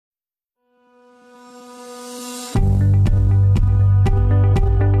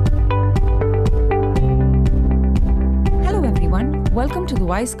the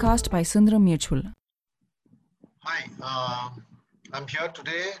Wisecast by Sundaram Mutual. Hi, I'm here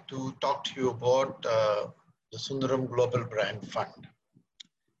today to talk to you about the Sundaram Global Brand Fund.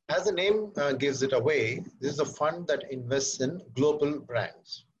 As the name gives it away, this is a fund that invests in global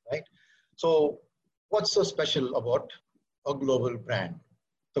brands, right? So what's so special about a global brand?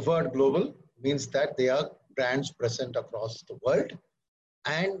 The word global means that they are brands present across the world,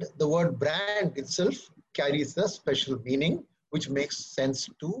 and the word brand itself carries a special meaning which makes sense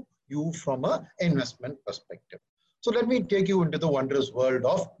to you from an investment perspective. So let me take you into the wondrous world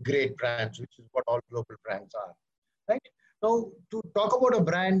of great brands, which is what all global brands are, right? Now, to talk about a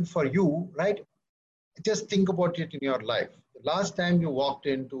brand for you, right, just think about it in your life. The last time you walked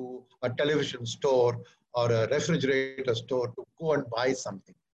into a television store or a refrigerator store to go and buy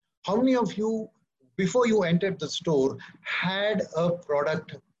something, how many of you, before you entered the store, had a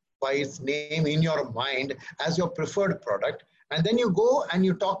product by its name in your mind as your preferred product? And then you go and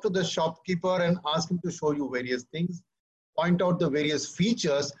you talk to the shopkeeper and ask him to show you various things, point out the various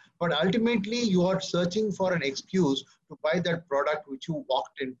features, but ultimately you are searching for an excuse to buy that product which you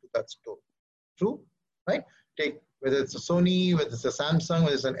walked into that store. True, right? Take whether it's a Sony, whether it's a Samsung,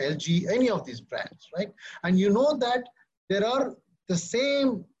 whether it's an LG, any of these brands, right? And you know that there are the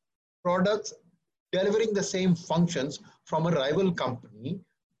same products delivering the same functions from a rival company,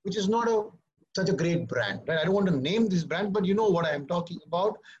 which is not such a great brand, right? I don't want to name this brand, but you know what I'm talking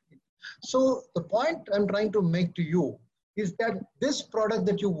about. So the point I'm trying to make to you is that this product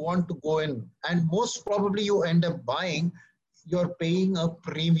that you want to go in, and most probably you end up buying, you're paying a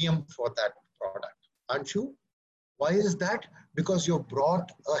premium for that product, aren't you? Why is that? Because you brought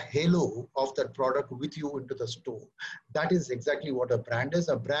a halo of that product with you into the store. That is exactly what a brand is.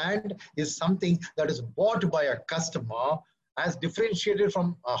 A brand is something that is bought by a customer as differentiated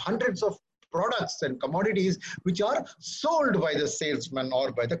from hundreds of products and commodities which are sold by the salesman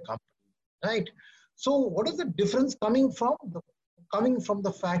or by the company, right? So what is the difference coming from? Coming from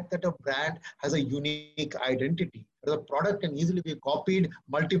the fact that a brand has a unique identity. The product can easily be copied,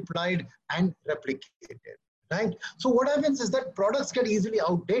 multiplied, and replicated, right? So what happens is that products get easily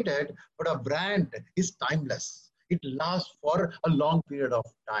outdated, but a brand is timeless. It lasts for a long period of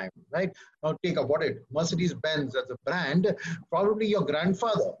time, right? Now take about it. Mercedes-Benz as a brand, probably your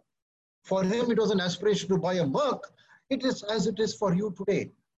grandfather, for him, it was an aspiration to buy a Merc. It is as it is for you today.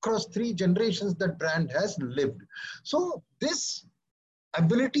 Across 3 generations, that brand has lived. So this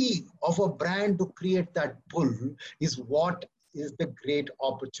ability of a brand to create that pull is what is the great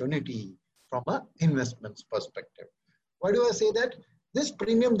opportunity from an investment's perspective. Why do I say that? This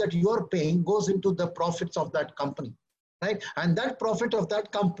premium that you are paying goes into the profits of that company, right? And that profit of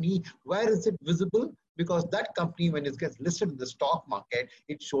that company, where is it visible? Because that company, when it gets listed in the stock market,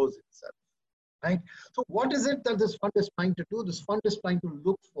 it shows itself, right? So what is it that this fund is trying to do? This fund is trying to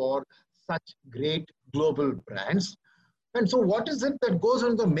look for such great global brands. And so what is it that goes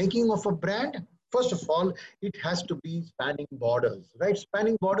into the making of a brand? First of all, it has to be spanning borders, right?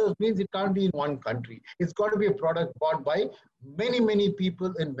 Spanning borders means it can't be in one country. It's got to be a product bought by many, many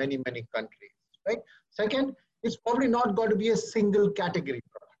people in many, many countries, right? Second, it's probably not got to be a single category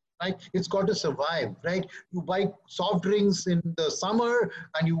product. Right? It's got to survive, right? You buy soft drinks in the summer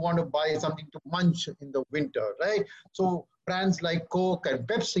and you want to buy something to munch in the winter, right? So brands like Coke and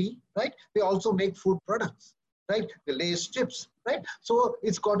Pepsi, right? They also make food products, right? The Lay's chips, right? So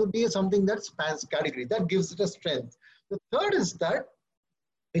it's got to be something that spans category. That gives it a strength. The third is that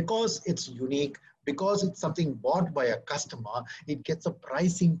because it's unique, because it's something bought by a customer, it gets a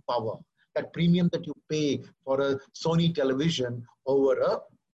pricing power. That premium that you pay for a Sony television over a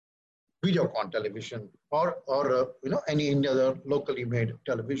Videocon television or any other locally made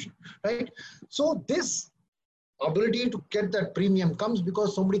television, right? So this ability to get that premium comes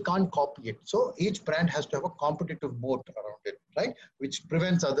because somebody can't copy it. So each brand has to have a competitive moat around it, right? Which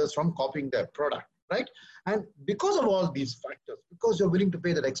prevents others from copying their product, right? And because of all these factors, because you're willing to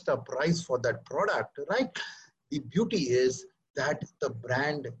pay that extra price for that product, right? The beauty is that the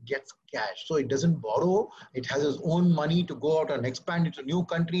brand gets cash. So it doesn't borrow. It has its own money to go out and expand into new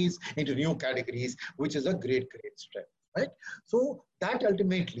countries, into new categories, which is a great, great strength, right? So that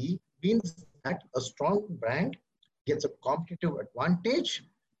ultimately means that a strong brand gets a competitive advantage,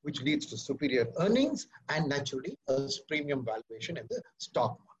 which leads to superior earnings and naturally a premium valuation in the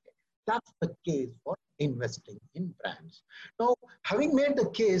stock market. That's the case for investing in brands. Now, having made the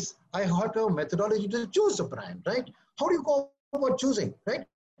case, I have a methodology to choose a brand, right? How do you go about choosing, right?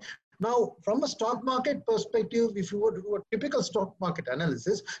 Now, from a stock market perspective, if you were to do a typical stock market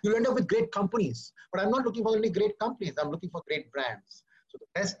analysis, you'll end up with great companies. But I'm not looking for only great companies. I'm looking for great brands. So the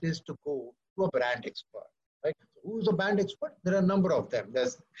best is to go to a brand expert, right? So Who's a brand expert? There are a number of them.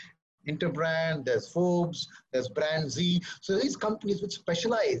 There's Interbrand, there's Forbes, there's Brand Z. So these companies which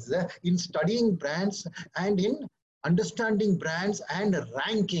specialize in studying brands and in understanding brands and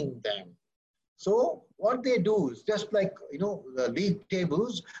ranking them. So what they do is just like, the league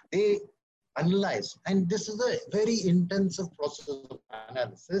tables, they analyze. And this is a very intensive process of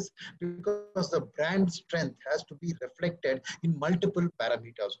analysis because the brand strength has to be reflected in multiple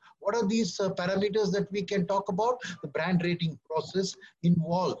parameters. What are these parameters that we can talk about? The brand rating process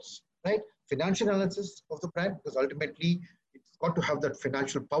involves, right, financial analysis of the brand, because ultimately it's got to have that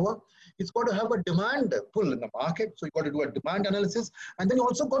financial power. It's got to have a demand pull in the market. So you've got to do a demand analysis. And then you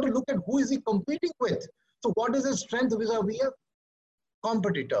also got to look at who is he competing with. So what is his strength vis-a-vis a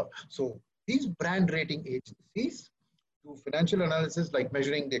competitor? So these brand rating agencies do financial analysis like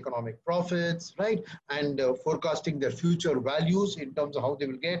measuring the economic profits, right? And forecasting their future values in terms of how they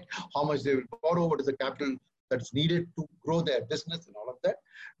will get, how much they will borrow, what is the capital that's needed to grow their business and all of that.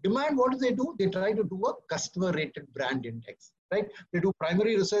 Demand, what do? They try to do a customer rated brand index, right? They do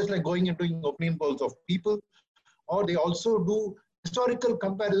primary research like going and doing opinion polls of people, or they also do historical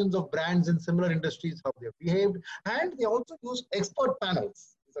comparisons of brands in similar industries, how they have behaved, and they also use expert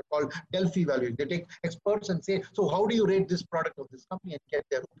panels. These are called Delphi valuing. They take experts and say, so how do you rate this product of this company, and get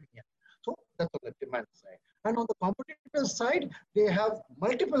their opinion. So that's on the demand side. And on the competitor side, they have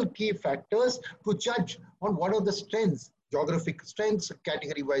multiple key factors to judge on what are the strengths, geographic strengths,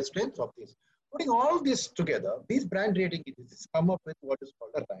 category-wise strengths of this. Putting all this together, these brand rating agencies come up with what is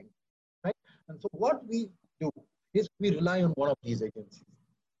called a rank, right? And so what we do is we rely on one of these agencies,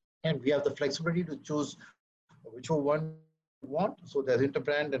 and we have the flexibility to choose whichever one we want. So there's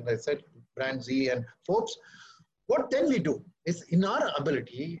Interbrand, and I said Brand Z and Forbes. What then we do is, in our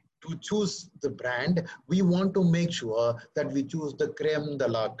ability to choose the brand, we want to make sure that we choose the creme de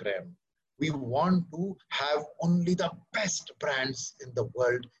la creme. We want to have only the best brands in the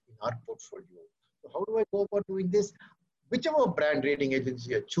world in our portfolio. So how do I go about doing this? Whichever brand rating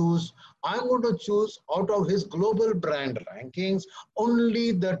agency I choose, I'm going to choose out of his global brand rankings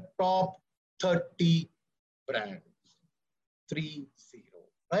only the top 30 brands. 30,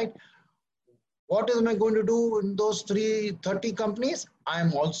 right? What am I going to do in those 30 companies?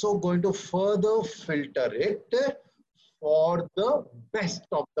 I'm also going to further filter it for the best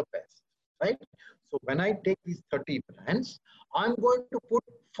of the best, right? So when I take these 30 brands, I'm going to put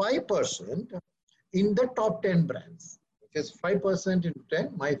 5% in the top 10 brands, which is 5% into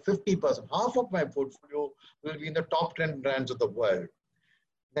 10, my 50%. Half of my portfolio will be in the top 10 brands of the world.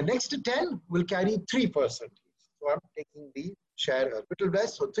 The next 10 will carry 3%. So I'm taking the share a little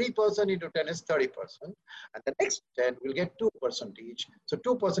less. So 3% into 10 is 30%. And the next 10 will get 2% each. So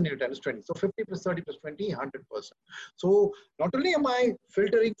 2% into 10 is 20. So 50 plus 30 plus 20, 100%. So not only am I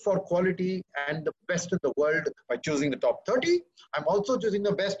filtering for quality and the best in the world by choosing the top 30, I'm also choosing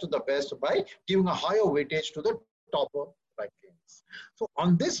the best of the best by giving a higher weightage to the topper rankings. So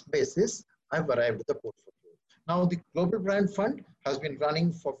on this basis, I've arrived at the portfolio. Now, the Global Brand Fund has been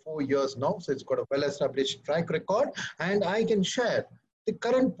running for 4 years now, so it's got a well-established track record, and I can share the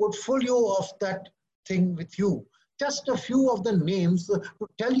current portfolio of that thing with you. Just a few of the names to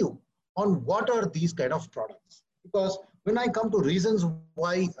tell you on what are these kind of products. Because when I come to reasons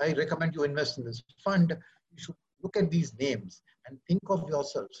why I recommend you invest in this fund, you should look at these names and think of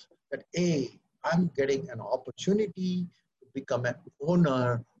yourselves that, A, I'm getting an opportunity to become an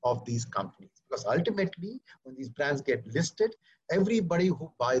owner of these companies. Because ultimately, when these brands get listed, everybody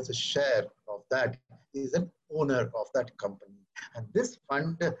who buys a share of that is an owner of that company. And this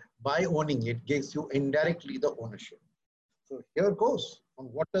fund, by owning it, gives you indirectly the ownership. So here goes on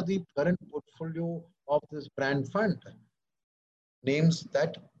what are the current portfolio of this brand fund. Names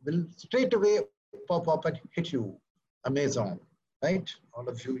that will straight away pop up and hit you. Amazon, right? All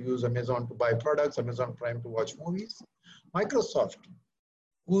of you use Amazon to buy products, Amazon Prime to watch movies. Microsoft.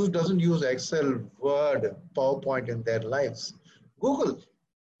 Who doesn't use Excel, Word, PowerPoint in their lives? Google,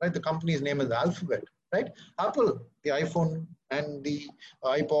 right? The company's name is Alphabet, right? Apple, the iPhone and the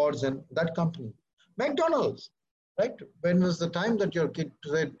iPods and that company. McDonald's, right? When was the time that your kid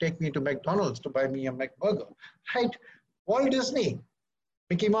said, take me to McDonald's to buy me a McBurger, right? Walt Disney,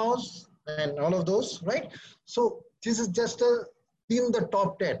 Mickey Mouse and all of those, right? So this is just in the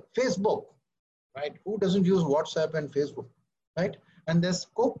top 10. Facebook, right? Who doesn't use WhatsApp and Facebook, right? And there's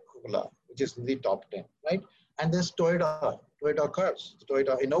Coca Cola, which is in the top 10, right? And there's Toyota cars.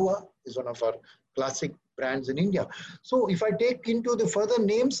 Toyota Innova is one of our classic brands in India. So if I take into the further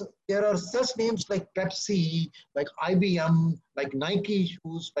names, there are such names like Pepsi, like IBM, like Nike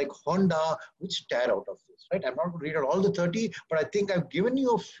shoes, like Honda, which tear out of this, right? I'm not going to read out all the 30, but I think I've given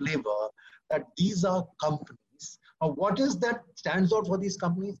you a flavor that these are companies What is that stands out for these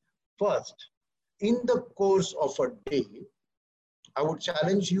companies? First, in the course of a day, I would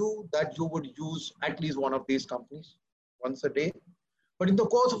challenge you that you would use at least one of these companies once a day. But in the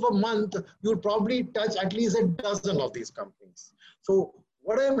course of a month, you'll probably touch at least a dozen of these companies. So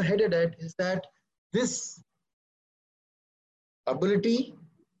what I'm headed at is that this ability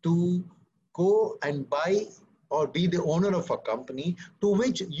to go and buy or be the owner of a company to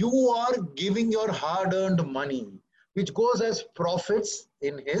which you are giving your hard-earned money, which goes as profits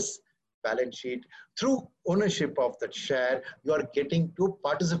in his balance sheet. Through ownership of that share, you are getting to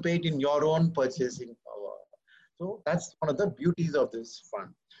participate in your own purchasing power. So that's one of the beauties of this fund.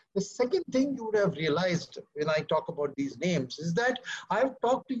 The second thing you would have realized when I talk about these names is that I've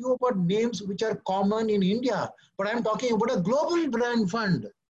talked to you about names which are common in India, but I'm talking about a global brand fund.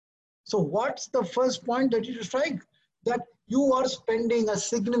 So what's the first point that you should strike? That you are spending a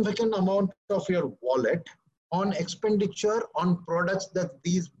significant amount of your wallet on expenditure on products that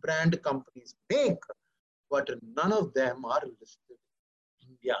these brand companies make, but none of them are listed in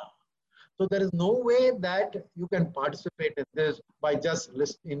India. So there is no way that you can participate in this by just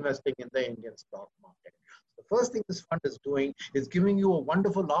investing in the Indian stock market. The first thing this fund is doing is giving you a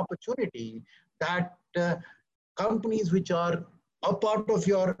wonderful opportunity that companies which are a part of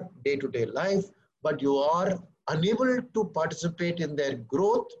your day-to-day life, but you are unable to participate in their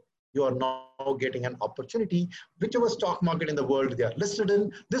growth, you are now getting an opportunity. Whichever stock market in the world they are listed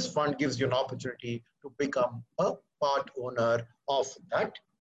in, this fund gives you an opportunity to become a part owner of that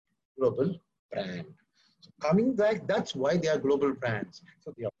global brand. So coming back, that's why they are global brands.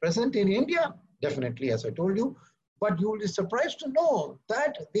 So they are present in India, definitely, as I told you, but you will be surprised to know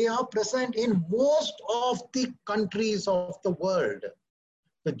that they are present in most of the countries of the world.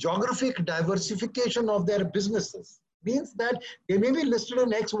 The geographic diversification of their businesses means that they may be listed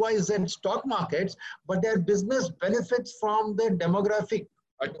in X, Y, Z stock markets, but their business benefits from the demographic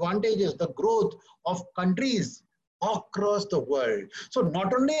advantages, the growth of countries across the world. So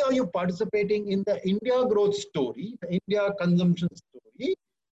not only are you participating in the India growth story, the India consumption story,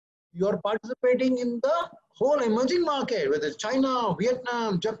 you are participating in the whole emerging market, whether it's China,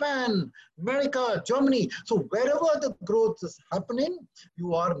 Vietnam, Japan, America, Germany. So wherever the growth is happening,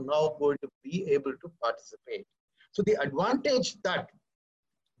 you are now going to be able to participate. So the advantage that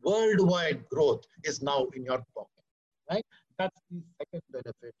worldwide growth is now in your pocket, right? That's the second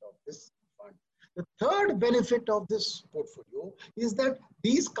benefit of this fund. The third benefit of this portfolio is that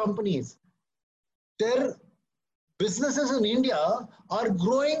these companies, their businesses in India are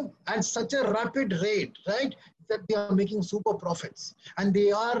growing at such a rapid rate, right? That they are making super profits and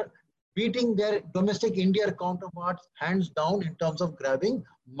they are beating their domestic India counterparts hands down in terms of grabbing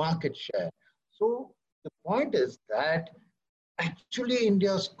market share. So the point is that actually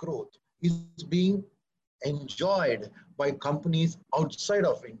India's growth is being enjoyed by companies outside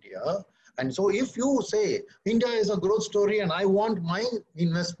of India. And so if you say India is a growth story and I want my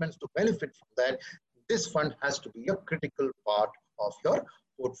investments to benefit from that, this fund has to be a critical part of your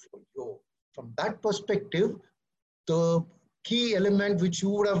portfolio. From that perspective, the key element which you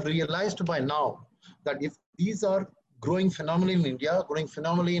would have realized by now, that if these are growing phenomenally in India, growing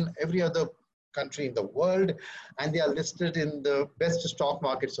phenomenally in every other country in the world, and they are listed in the best stock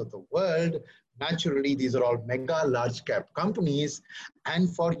markets of the world, naturally, these are all mega large cap companies.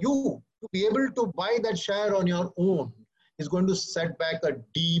 And for you to be able to buy that share on your own is going to set back a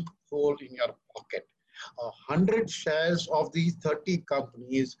deep hole in your pocket. 100 shares of these 30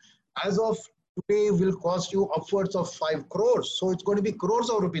 companies as of today will cost you upwards of 5 crores. So it's going to be crores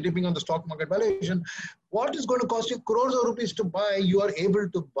of rupees, depending on the stock market valuation. What is going to cost you crores of rupees to buy, you are able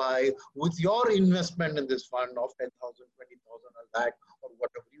to buy with your investment in this fund of 10,000, 20,000, a lakh, or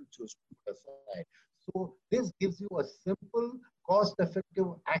whatever you choose to put aside. So this gives you a simple, cost-effective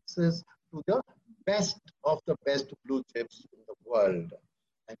access to the best of the best blue chips in the world.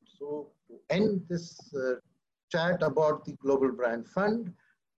 And so to end this chat about the Global Brand Fund,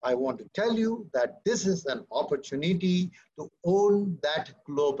 I want to tell you that this is an opportunity to own that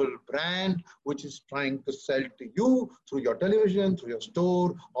global brand which is trying to sell to you through your television, through your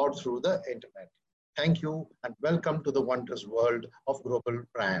store, or through the internet. Thank you and welcome to the wondrous world of global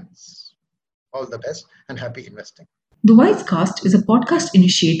brands. All the best and happy investing. The Wisecast is a podcast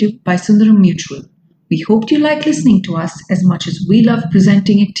initiative by Sundaram Mutual. We hope you like listening to us as much as we love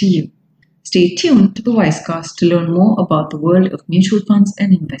presenting it to you. Stay tuned to the Wisecast to learn more about the world of mutual funds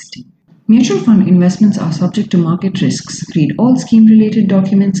and investing. Mutual fund investments are subject to market risks. Read all scheme-related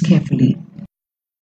documents carefully.